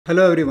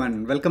Hello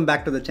everyone, welcome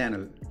back to the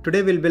channel.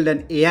 Today we'll build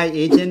an AI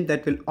agent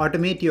that will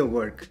automate your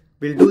work.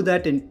 We'll do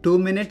that in 2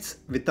 minutes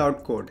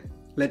without code.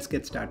 Let's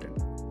get started.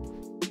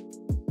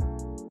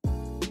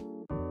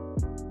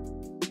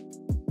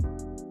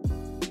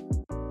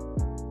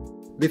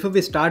 Before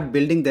we start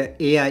building the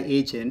AI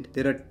agent,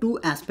 there are two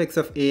aspects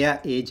of AI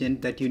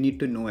agent that you need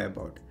to know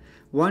about.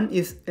 One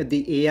is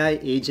the AI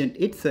agent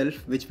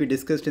itself, which we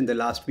discussed in the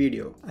last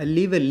video. I'll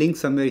leave a link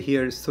somewhere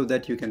here so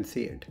that you can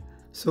see it.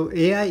 So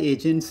AI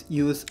agents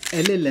use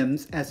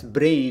LLMs as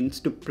brains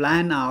to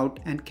plan out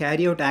and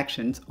carry out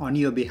actions on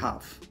your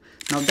behalf.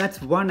 Now that's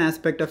one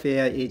aspect of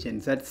AI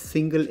agents, that's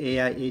single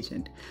AI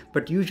agent.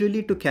 But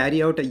usually to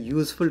carry out a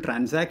useful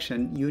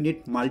transaction, you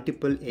need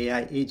multiple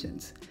AI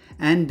agents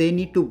and they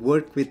need to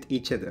work with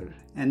each other.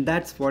 And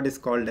that's what is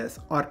called as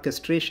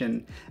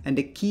orchestration and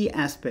a key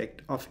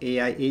aspect of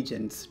AI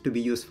agents to be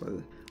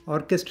useful.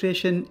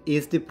 Orchestration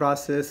is the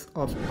process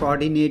of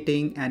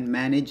coordinating and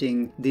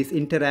managing these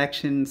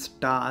interactions,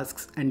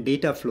 tasks, and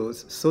data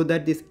flows so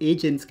that these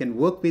agents can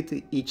work with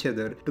each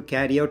other to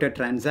carry out a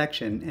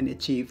transaction and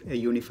achieve a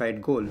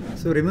unified goal.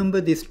 So remember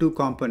these two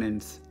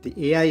components, the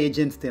AI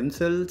agents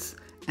themselves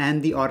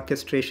and the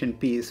orchestration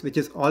piece, which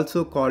is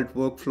also called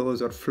workflows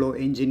or flow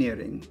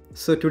engineering.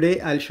 So today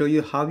I'll show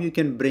you how you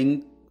can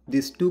bring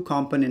these two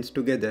components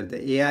together,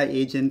 the AI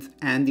agents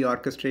and the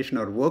orchestration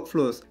or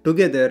workflows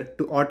together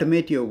to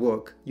automate your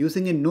work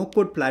using a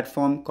no-code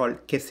platform called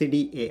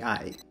Cassidy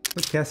AI.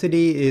 So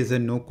Cassidy is a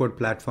no-code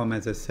platform,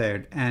 as I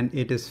said, and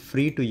it is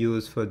free to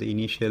use for the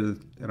initial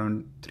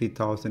around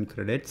 3000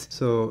 credits.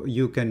 So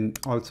you can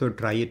also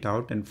try it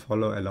out and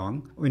follow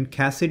along. In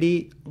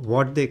Cassidy,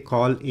 what they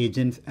call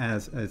agents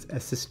as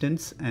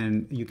assistants,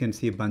 and you can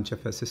see a bunch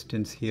of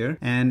assistants here.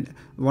 And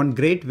one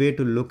great way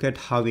to look at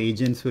how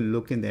agents will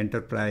look in the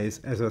enterprise,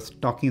 as I was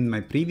talking in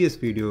my previous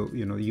video,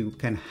 you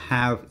can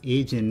have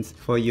agents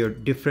for your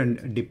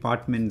different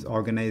departments,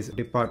 organized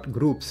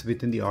groups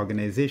within the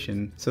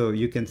organization. So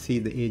you can see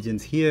the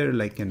agents here,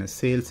 like a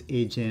sales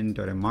agent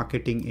or a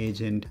marketing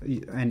agent,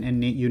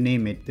 and you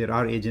name it. There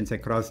are agents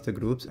across the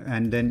groups,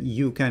 and then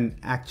you can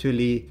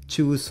actually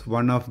choose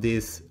one of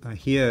these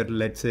here.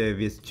 Let's say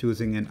we're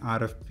choosing an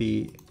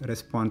RFP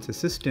response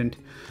assistant,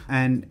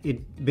 and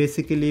it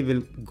basically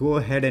will go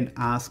ahead and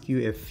ask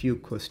you a few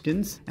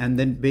questions, and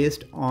then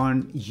based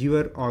on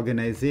your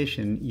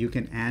organization you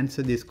can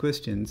answer these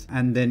questions,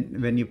 and then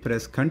when you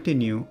press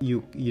continue,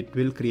 it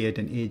will create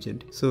an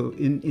agent. So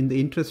in the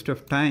interest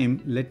of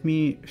time, let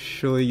me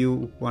show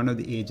you one of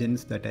the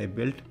agents that I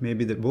built.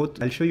 Maybe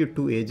I'll show you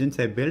two agents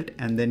I built,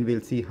 and then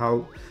we'll see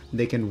how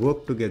they can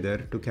work together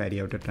to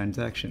carry out a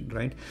transaction,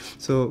 right?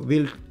 So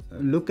we'll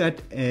look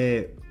at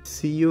a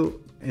CEO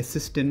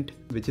assistant,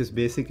 which is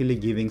basically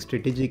giving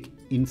strategic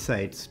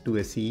insights to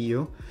a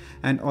CEO,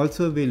 and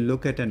also we'll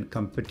look at a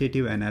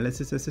competitive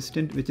analysis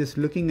assistant, which is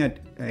looking at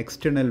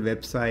external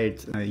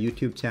websites,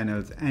 YouTube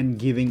channels, and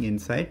giving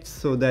insights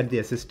so that the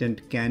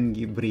assistant can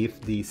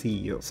brief the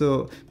CEO.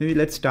 So maybe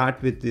let's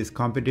start with this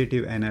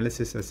competitive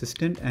analysis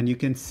assistant, and you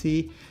can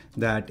see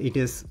that it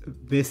is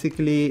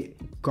basically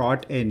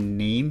got a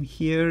name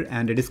here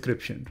and a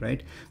description,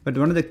 right? But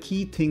one of the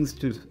key things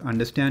to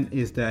understand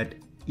is that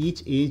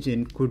each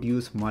agent could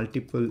use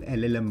multiple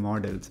LLM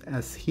models.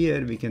 As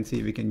here we can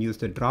see, we can use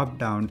the drop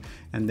down,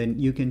 and then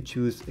you can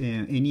choose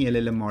any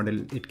LLM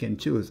model it can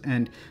choose.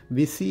 And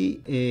we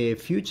see a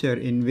future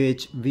in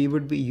which we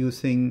would be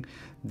using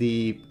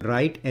the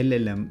right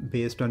LLM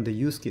based on the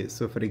use case.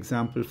 So for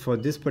example, for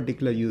this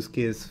particular use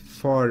case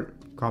for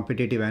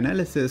competitive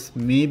analysis,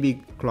 maybe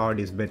Claude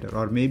is better,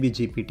 or maybe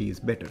GPT is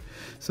better.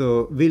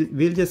 So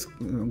we'll just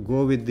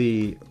go with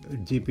the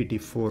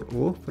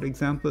GPT-4o, for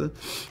example,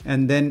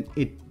 and then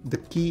the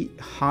key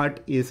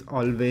heart is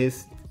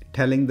always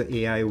telling the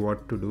AI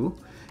what to do.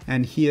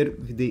 And here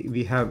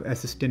we have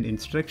assistant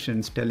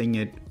instructions telling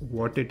it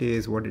what it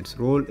is, what its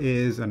role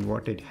is, and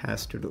what it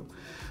has to do.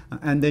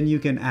 And then you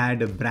can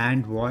add a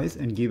brand voice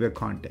and give a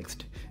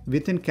context.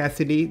 Within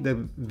Cassidy,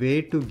 the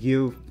way to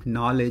give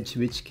knowledge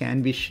which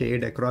can be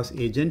shared across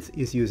agents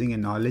is using a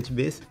knowledge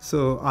base.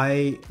 So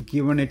I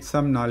given it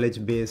some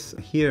knowledge base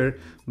here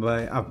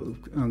by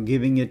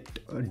giving it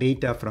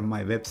data from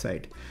my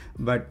website.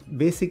 But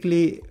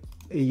basically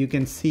you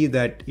can see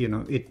that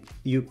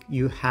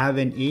you have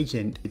an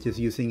agent which is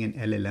using an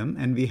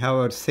LLM, and we have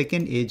our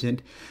second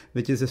agent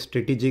which is a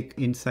strategic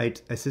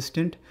insights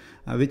assistant,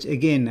 which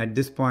again at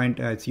this point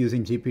it's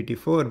using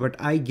GPT-4, but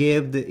I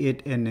gave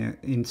it an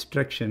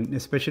instruction, a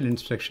special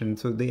instruction.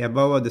 So the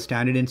above are the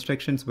standard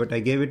instructions, but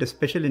I gave it a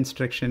special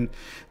instruction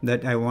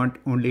that I want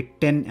only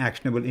 10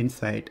 actionable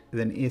insight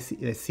then a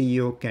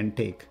CEO can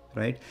take,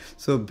 right?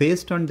 So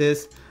based on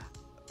this,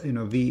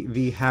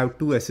 we have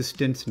two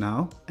assistants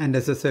now, and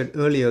as I said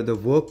earlier, the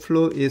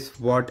workflow is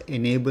what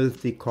enables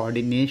the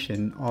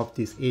coordination of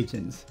these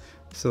agents.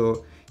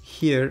 So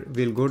here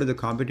we'll go to the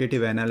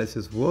competitive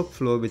analysis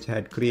workflow which I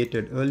had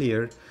created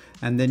earlier,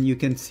 and then you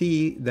can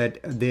see that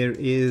there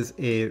is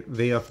a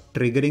way of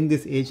triggering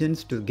these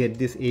agents to get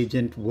this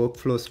agent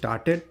workflow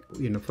started,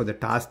 for the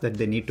task that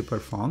they need to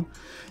perform.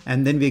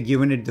 And then we're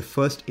given it the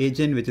first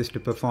agent, which is to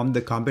perform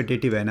the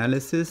competitive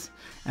analysis.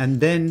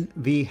 And then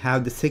we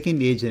have the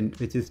second agent,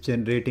 which is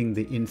generating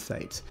the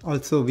insights.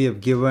 Also, we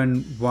have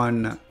given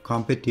one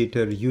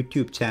competitor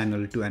YouTube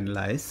channel to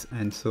analyze.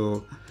 And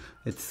so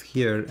it's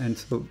here. And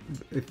so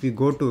if we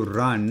go to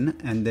run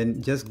and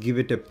then just give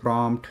it a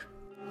prompt,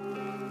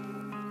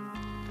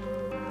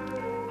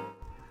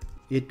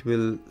 it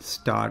will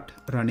start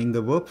running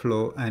the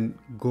workflow and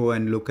go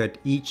and look at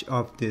each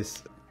of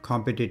this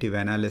competitive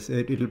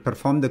analysis. It will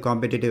perform the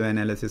competitive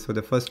analysis. So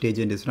the first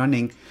agent is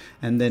running,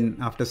 and then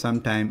after some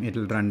time it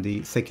will run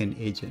the second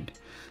agent.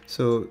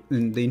 So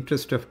in the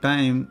interest of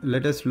time,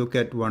 let us look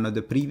at one of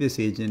the previous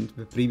agents,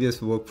 the previous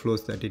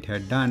workflows that it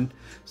had done.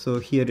 So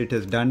here it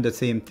has done the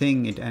same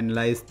thing. It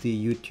analyzed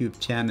the YouTube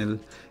channel,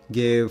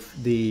 gave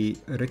the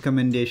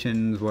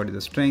recommendations, what is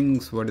the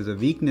strengths, what is the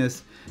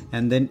weakness,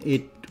 and then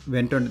it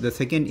went on to the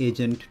second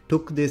agent,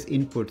 took these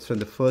inputs from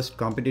the first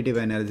competitive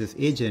analysis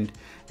agent,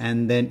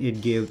 and then it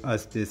gave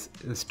us this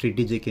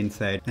strategic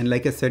insight. And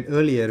like I said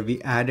earlier,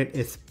 we added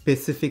a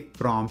specific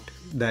prompt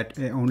that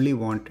I only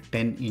want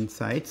 10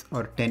 insights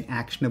or 10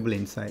 actionable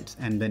insights,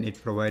 and then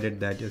it provided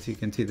that. As you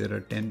can see, there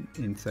are 10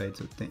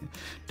 insights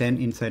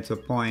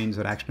of points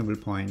or actionable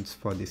points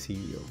for the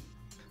CEO.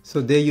 So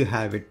there you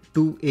have it,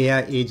 2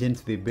 AI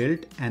agents we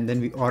built, and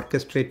then we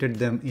orchestrated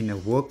them in a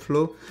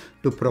workflow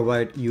to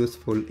provide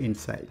useful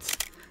insights.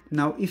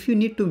 Now, if you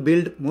need to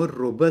build more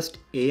robust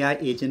AI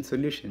agent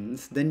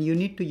solutions, then you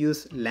need to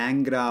use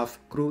LangGraph,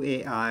 Crew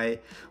AI,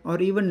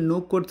 or even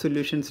no-code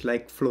solutions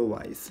like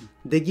Flowise.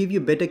 They give you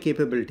better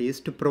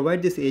capabilities to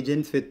provide these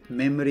agents with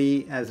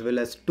memory as well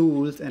as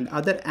tools and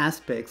other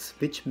aspects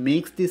which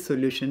makes these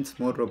solutions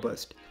more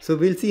robust. So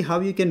we'll see how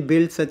you can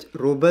build such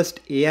robust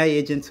AI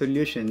agent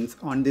solutions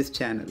on this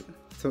channel.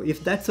 So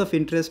if that's of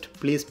interest,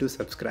 please do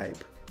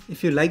subscribe.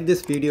 If you like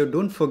this video,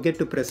 don't forget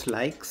to press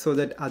like so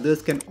that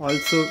others can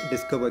also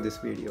discover this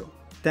video.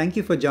 Thank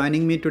you for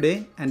joining me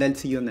today, and I'll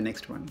see you on the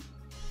next one.